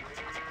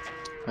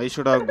 I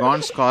should have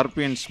gone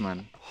scorpions,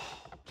 man.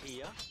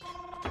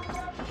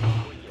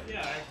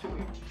 Yeah,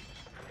 actually.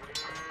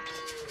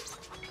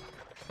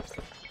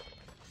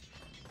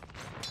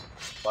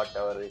 But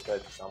our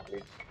research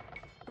complete.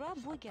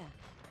 Пробуйте.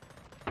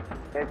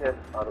 Yes,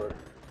 forward.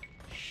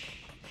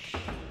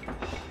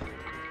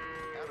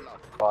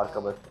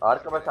 Arquebus.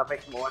 Arquebus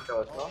affects movement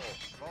towers, no?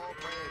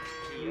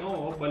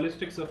 No,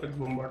 ballistics affect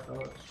bombard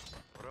towers.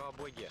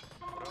 Пробуйте.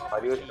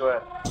 Are you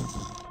sure?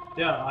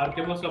 Yeah,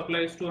 arquebus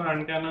applies to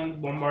hand cannons,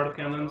 bombard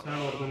cannons, and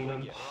organ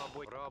guns.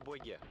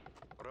 Пробуйте.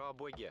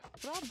 Пробуйте.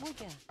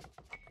 Пробуйте.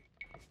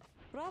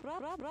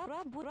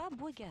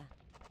 Пробуйте.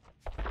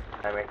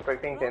 I'm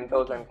expecting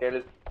 10,000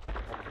 kills.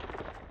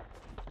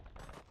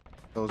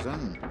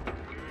 1000.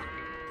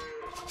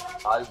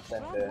 Alps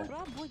and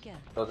Пробуйте.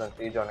 1000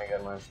 siege on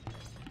Eager, man.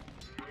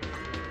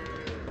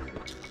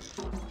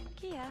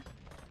 Kia.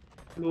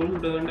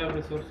 Lone doesn't have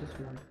resources,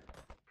 man.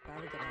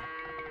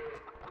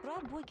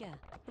 Пробуйте.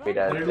 It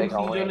has They do like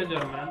how siege many?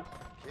 onager, man.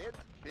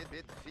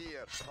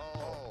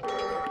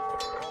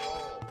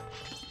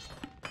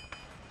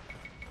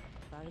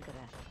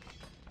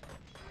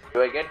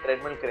 Do I get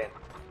treadmill crane?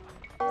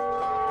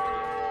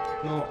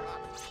 No.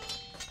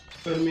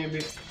 Well,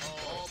 maybe.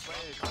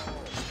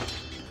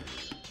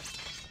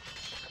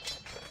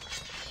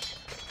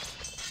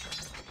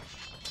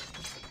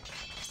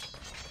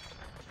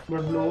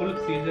 But Blowell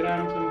siege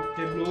ramps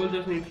and Blowell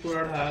just needs to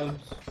add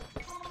halves.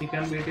 He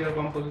can beat your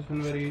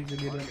composition very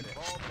easily then.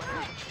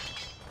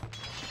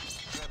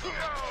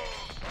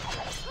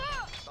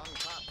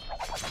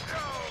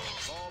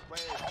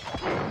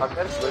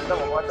 Fuckers, build the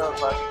Moma tower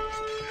first.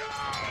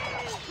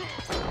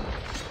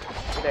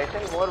 Did I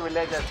send more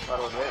villagers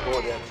forward? Where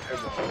go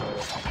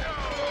there?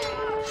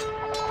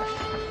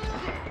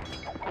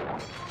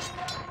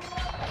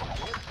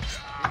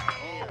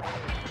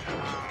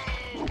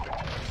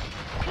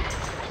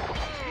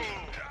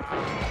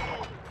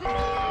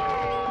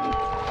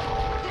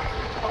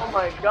 Oh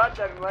my god,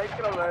 that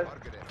micro, man.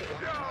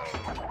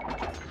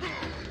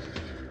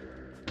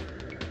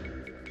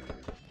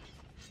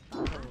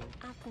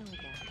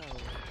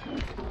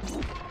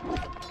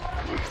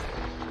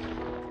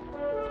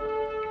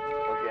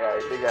 Okay, I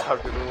think I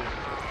have to do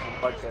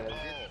what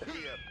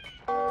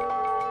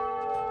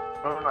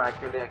No,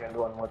 actually I can do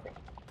one more thing.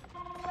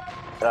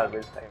 There are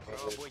builds I make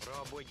this.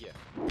 Пробуйте.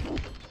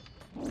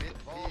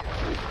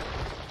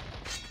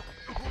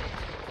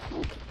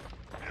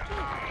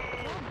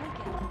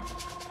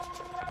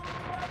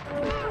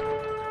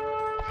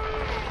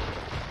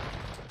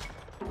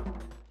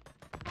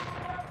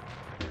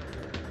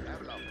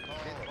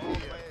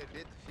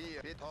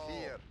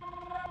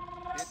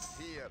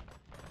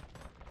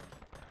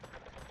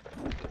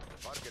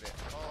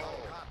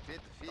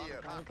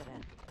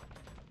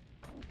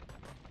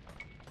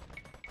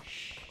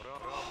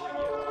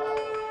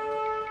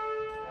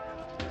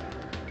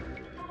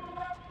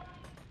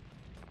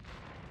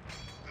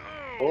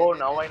 Oh,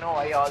 now I know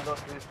why all those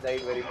trees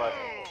died very fast.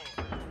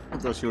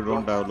 Because you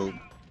don't have loot.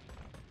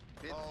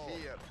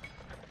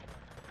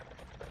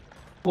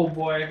 Oh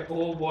boy,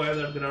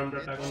 that ground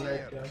attack on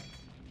right here.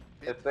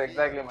 Yes,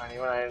 exactly, man.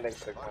 Even I didn't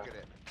expect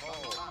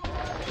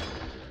that.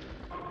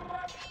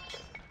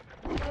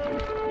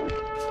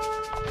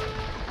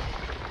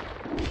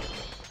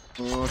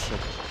 Oh shit.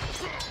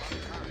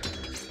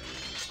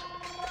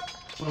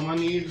 Mama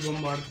needs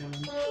bombard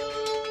cannon.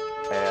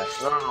 Yeah.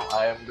 No.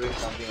 I am doing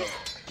something else.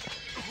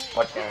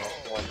 What can I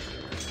do?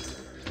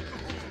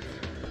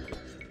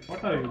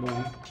 What are you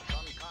doing?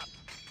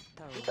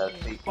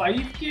 That's the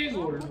 5k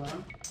gold,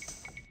 man.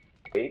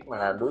 wait,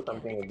 man. I'll do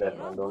something with that,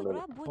 man. Don't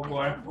worry. Oh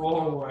boy,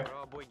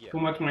 Пробуйте. too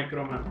much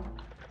micro, man.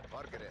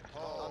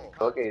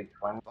 Okay, it's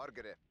fun.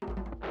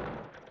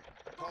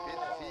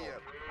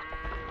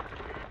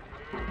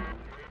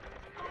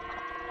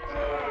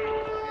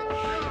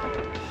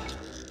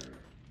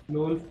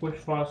 Lol, push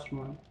fast,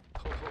 man.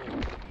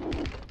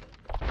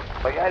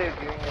 Why are you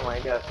giving him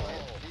ideas,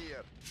 man?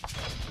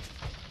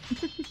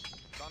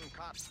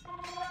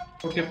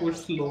 Okay, push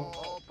slow.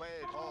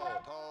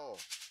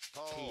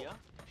 Kia.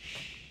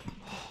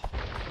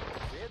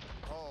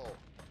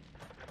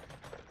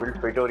 Build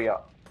Pretoria.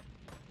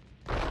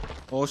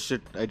 Oh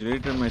shit, I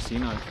deleted my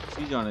siege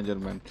manager,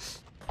 man.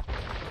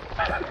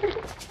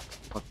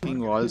 Fucking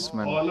walls,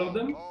 man. All of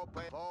them?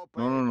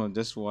 No,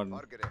 just one. Ho.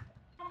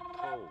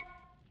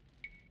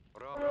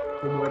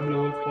 Good one,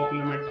 levels pop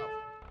limit.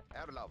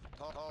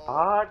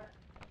 What?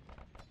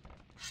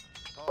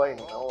 Why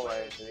no? I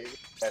really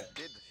can't.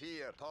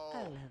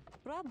 Ela.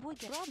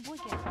 Robuga.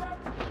 Robuga.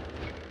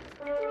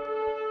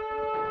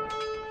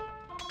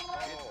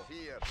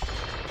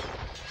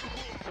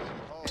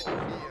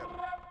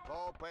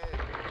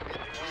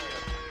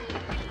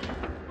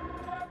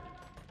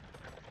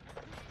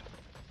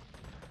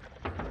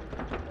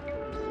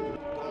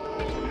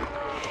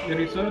 The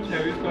research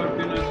heavy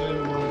scorpion as well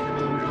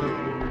wanted on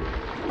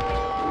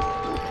improvement.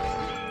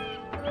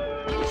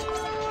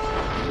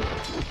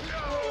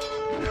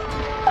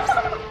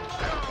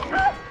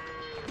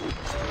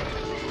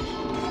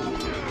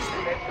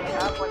 Let me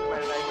happen,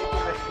 man. I need to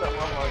rest some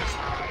more.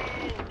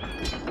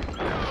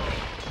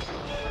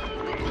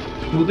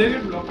 Do they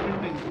get blocked in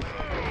things?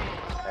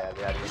 Yeah,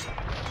 they are good.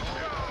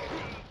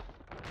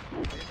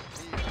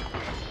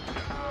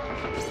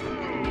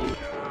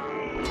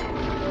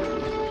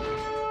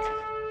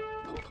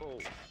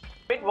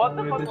 Wait, what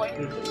the fuck? Why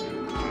is this?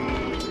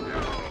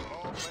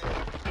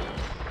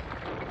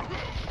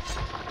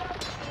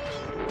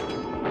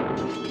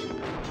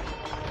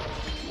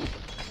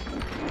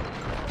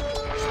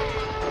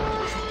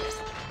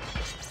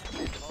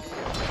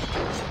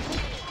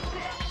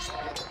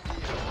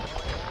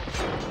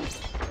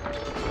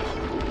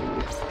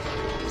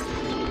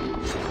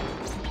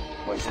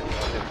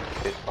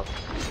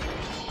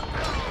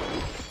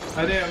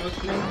 I was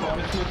playing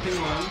Forest Nothing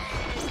once,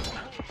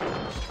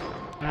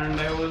 and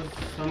I was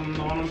some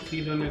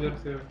non-siege manager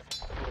save.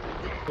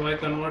 So I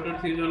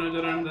converted siege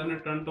manager and then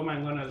it turned to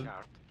mangonel.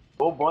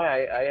 Oh boy,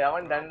 I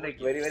haven't done like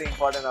very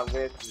important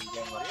upgrades in this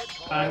game.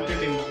 I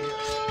killed him.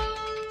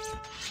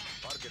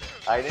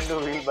 I didn't do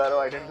wheelbarrow,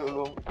 I didn't do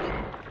loom.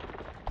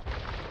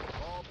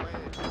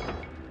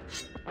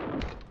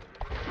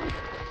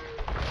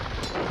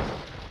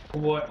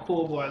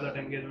 Oh boy, that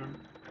engagement.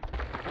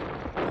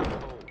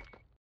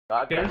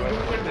 God, Can't do it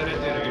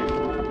directly, right?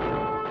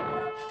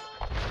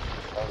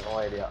 I have no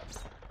idea.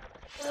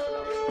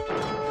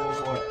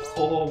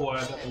 Oh boy,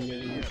 that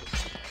engagement.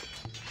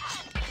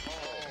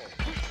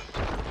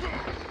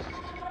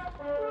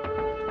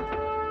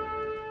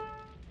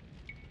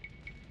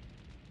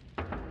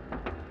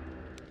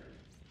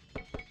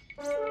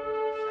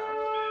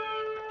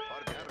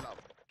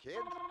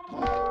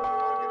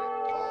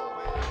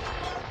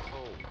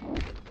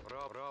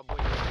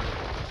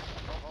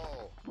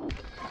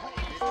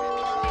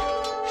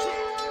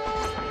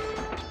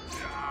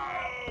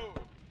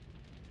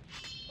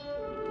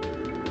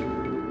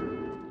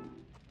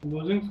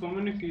 Losing so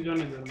many siege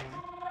managers, man.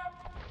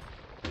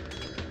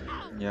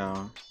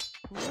 Yeah.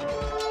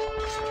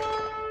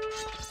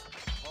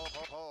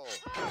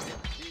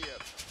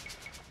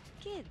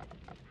 Kid.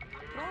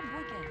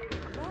 Robuga.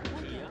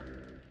 Robuga.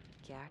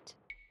 Cat.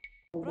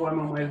 Oh boy,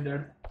 mama is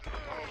dead.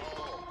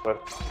 But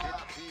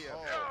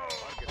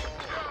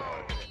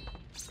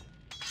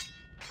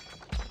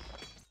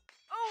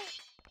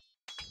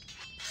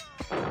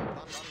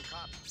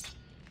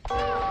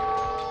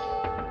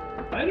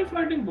Why are you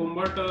fighting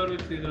Bombard Tower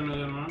with siege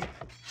manager, man?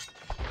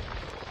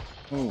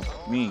 Oh,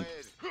 me.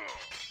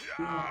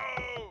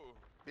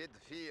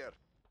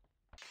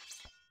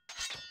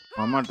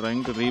 Mama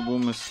trying to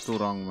reboom is too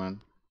wrong,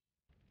 man.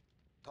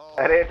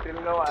 Array,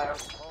 till now I am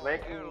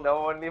making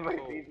now only my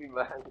CC,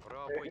 man.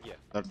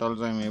 That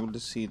also I'm able to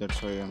see,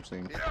 that's why I'm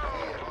saying.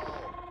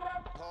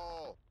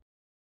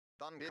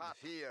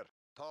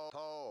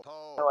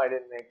 No, I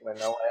didn't make man.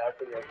 Now I have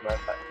to make man.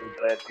 To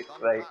try this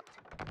right.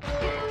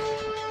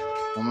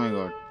 Oh my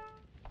god.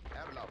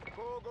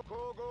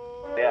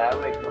 Yeah, I have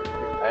like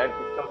I had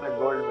 6,000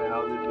 gold, man.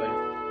 How this going?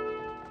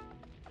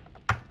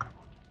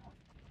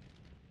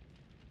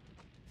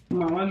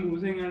 Mama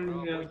losing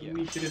and we have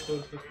niche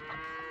resources.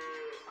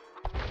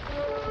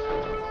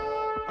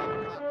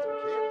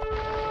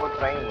 For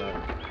trying, man.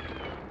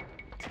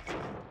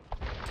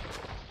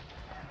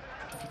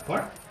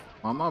 What?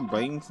 Mama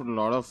buying for a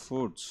lot of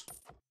foods.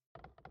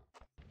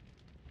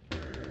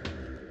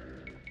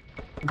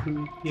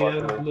 He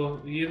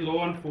is low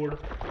on food.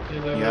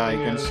 Yeah, I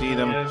can see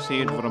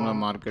it from the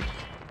market.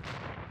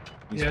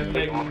 He's Yeah,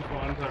 doing- like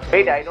farms are.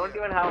 Wait, I don't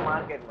even have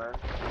market, man.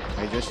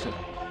 I just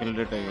killed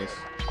it, I guess.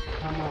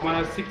 Mama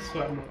has 6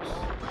 farmers.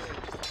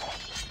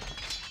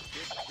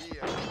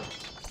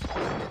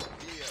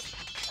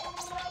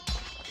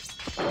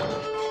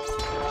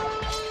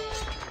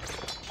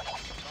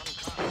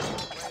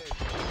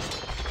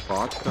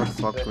 What the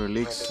fuck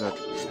relics that?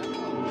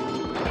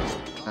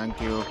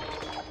 Thank you.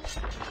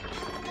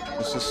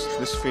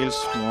 This feels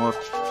more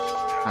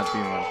happy,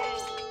 man.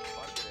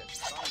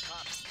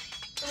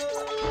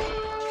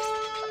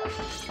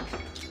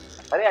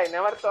 Arey, I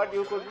never thought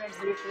you could make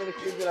this many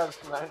siege rounds,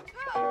 man.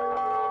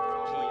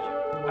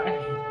 Why?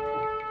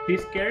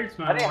 He's scared,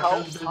 man. Arey, What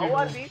else does he how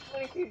are do? these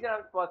many siege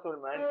rounds possible,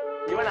 man?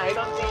 Even I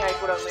don't think I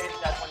could have made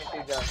that many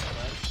siege rounds,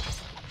 man.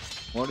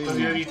 What do you Because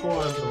you're mean? eco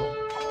also.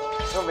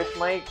 No, with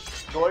my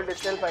gold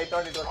itself, I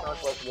thought it was not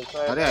possible. So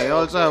Arey, I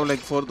also have like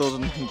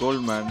 4,000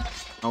 gold, man.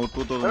 Now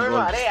 2,000 No,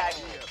 gold. Arey,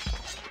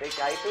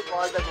 I took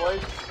all the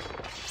gold.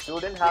 You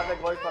didn't have the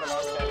gold for a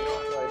long time, no?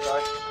 So I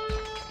thought.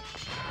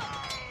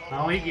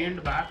 Now he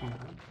gained back, man.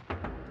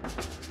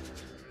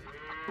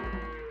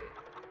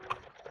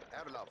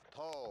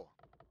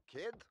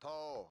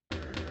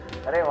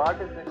 Arey,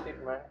 what is this shit,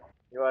 man?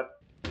 You are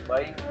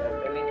buying,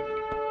 selling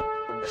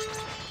food.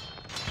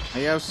 I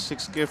have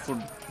 6k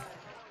food.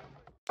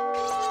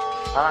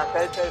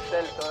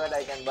 Sell so that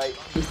I can buy.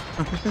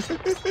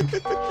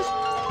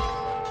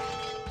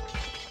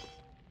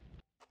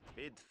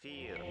 Feed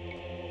fear.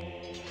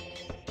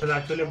 It's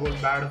actually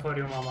good bad for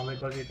you, Mama,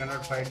 because you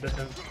cannot fight the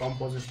same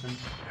composition.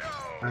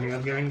 And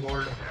you're giving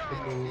gold to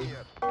blue.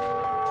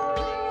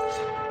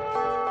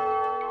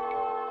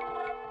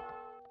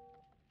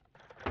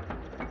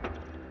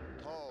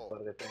 For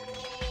the thing.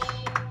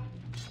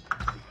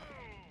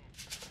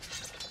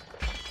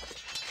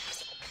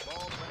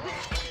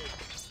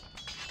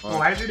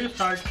 Why did you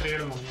start trade,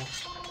 Mama?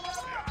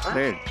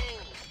 Trade.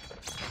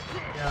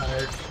 Yeah,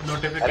 it's Arey,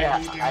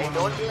 notification came I on.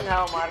 don't even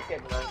have a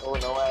market, man. Oh,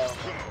 no, I have.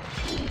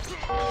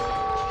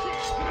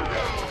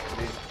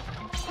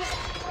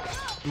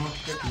 No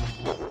shit,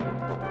 Mama.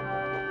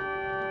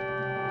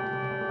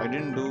 I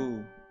didn't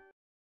do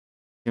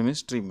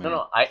chemistry, man.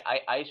 No,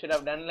 I should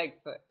have done like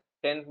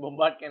 10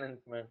 bombard cannons,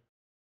 man.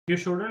 You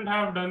shouldn't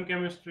have done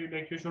chemistry.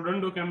 Like, you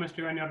shouldn't do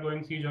chemistry when you're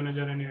going siege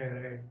onager anyway,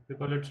 right?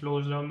 Because it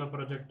slows down the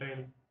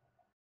projectile.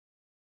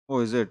 Oh,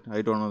 is it?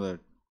 I don't know that.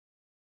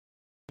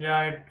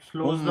 Yeah, it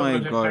slows Oh the my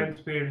projectile God.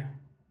 speed.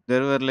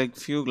 There were like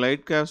few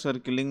glide crafts are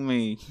killing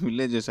my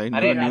villages. I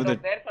never Arey, knew that was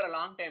that. there for a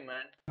long time,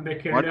 man. They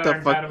killed What your the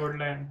fuck? entire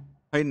woodline.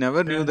 I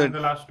never knew In that. the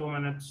last 2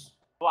 minutes.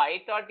 Oh,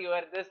 I thought you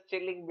were just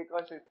chilling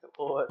because it's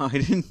over. I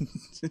didn't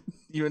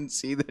even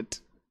see that.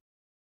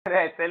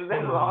 I tell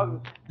them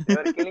wrong. They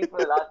were killing for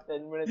the last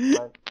 10 minutes,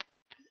 man.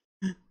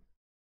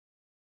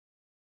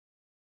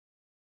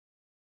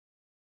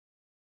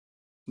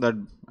 That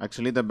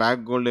actually the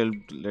back gold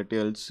helped let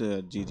else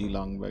GG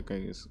long back, I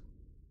guess.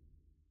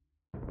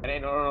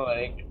 No,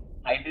 like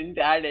I didn't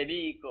add any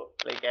eco.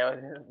 Like I was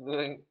just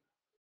doing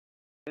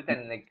this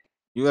and like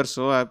You were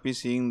so happy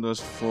seeing those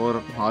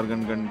 4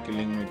 organ gun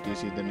killing my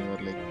TC, then you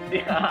were like,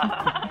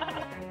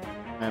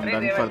 I am Arey,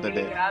 done they for were the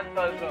killing day. rams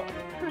also.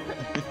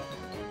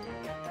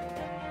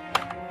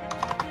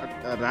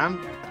 But, Ram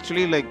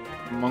actually like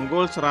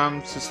Mongols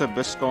Rams is the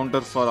best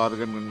counter for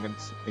organ gun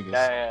guns, I guess.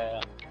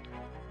 Yeah.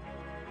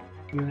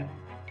 Yeah.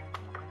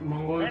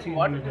 Mongol Man, siege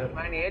what is onager. this,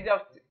 man? Age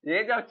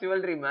of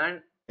chivalry,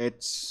 man.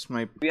 It's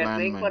my We are plan,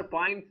 playing man. for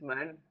points,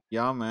 man.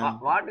 Yeah, man.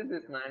 What is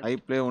this, man? I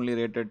play only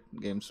rated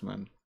games,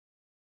 man.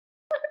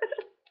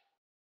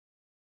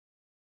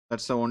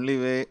 That's the only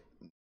way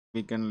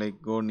we can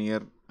like go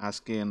near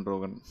Aske and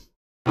Rogan.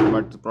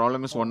 But the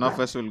problem is one of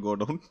us will go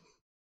down.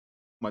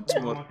 Much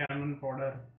more. Cannon fodder.